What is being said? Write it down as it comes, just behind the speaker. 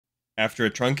After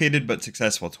a truncated but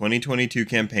successful 2022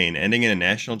 campaign ending in a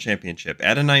national championship,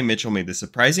 Adonai Mitchell made the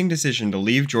surprising decision to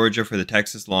leave Georgia for the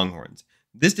Texas Longhorns.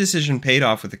 This decision paid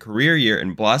off with a career year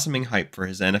and blossoming hype for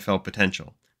his NFL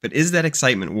potential. But is that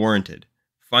excitement warranted?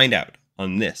 Find out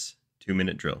on this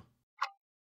 2-minute drill.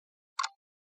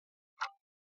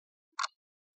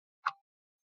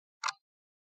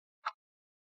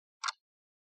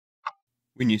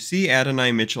 When you see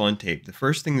Adonai Mitchell on tape, the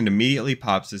first thing that immediately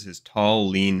pops is his tall,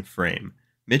 lean frame.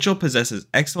 Mitchell possesses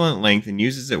excellent length and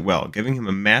uses it well, giving him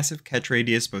a massive catch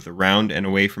radius both around and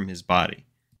away from his body.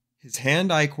 His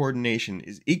hand-eye coordination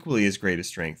is equally as great a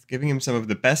strength, giving him some of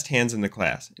the best hands in the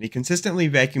class, and he consistently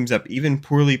vacuums up even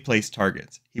poorly placed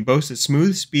targets. He boasts a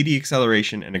smooth, speedy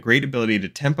acceleration and a great ability to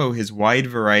tempo his wide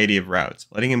variety of routes,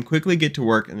 letting him quickly get to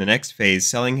work in the next phase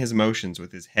selling his motions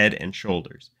with his head and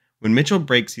shoulders. When Mitchell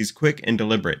breaks, he's quick and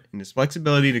deliberate, and his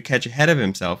flexibility to catch ahead of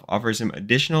himself offers him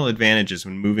additional advantages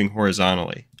when moving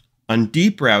horizontally. On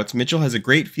deep routes, Mitchell has a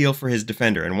great feel for his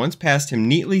defender, and once past him,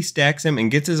 neatly stacks him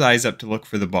and gets his eyes up to look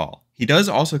for the ball. He does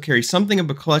also carry something of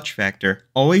a clutch factor,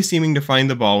 always seeming to find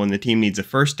the ball when the team needs a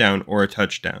first down or a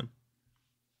touchdown.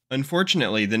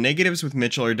 Unfortunately, the negatives with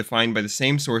Mitchell are defined by the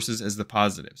same sources as the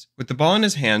positives. With the ball in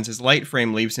his hands, his light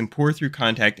frame leaves him poor through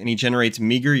contact, and he generates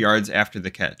meager yards after the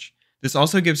catch. This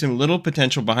also gives him little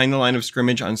potential behind the line of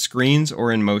scrimmage on screens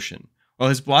or in motion. While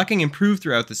his blocking improved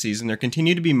throughout the season, there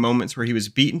continued to be moments where he was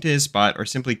beaten to his spot or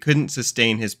simply couldn't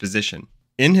sustain his position.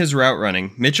 In his route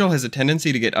running, Mitchell has a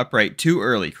tendency to get upright too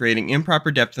early, creating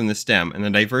improper depth in the stem, and the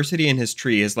diversity in his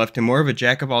tree has left him more of a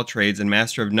jack-of-all-trades and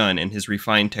master of none in his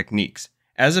refined techniques.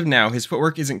 As of now, his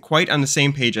footwork isn't quite on the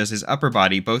same page as his upper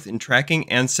body, both in tracking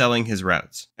and selling his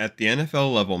routes. At the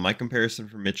NFL level, my comparison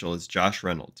for Mitchell is Josh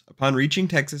Reynolds. Upon reaching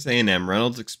Texas A&M,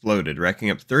 Reynolds exploded, racking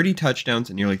up 30 touchdowns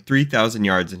and nearly 3,000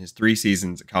 yards in his 3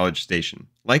 seasons at College Station.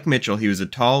 Like Mitchell, he was a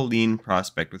tall, lean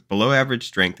prospect with below-average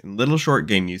strength and little short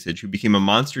game usage who became a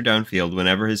monster downfield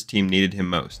whenever his team needed him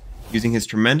most, using his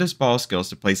tremendous ball skills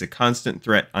to place a constant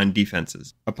threat on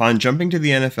defenses. Upon jumping to the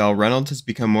NFL, Reynolds has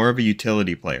become more of a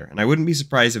utility player, and I wouldn't be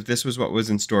surprised if this was what was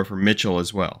in store for Mitchell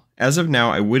as well. As of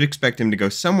now, I would expect him to go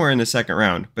somewhere in the second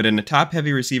round, but in a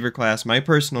top-heavy receiver class, my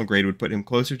personal grade would put him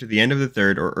closer to the end of the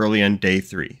third or early on day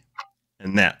 3.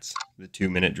 And that's the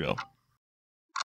 2-minute drill.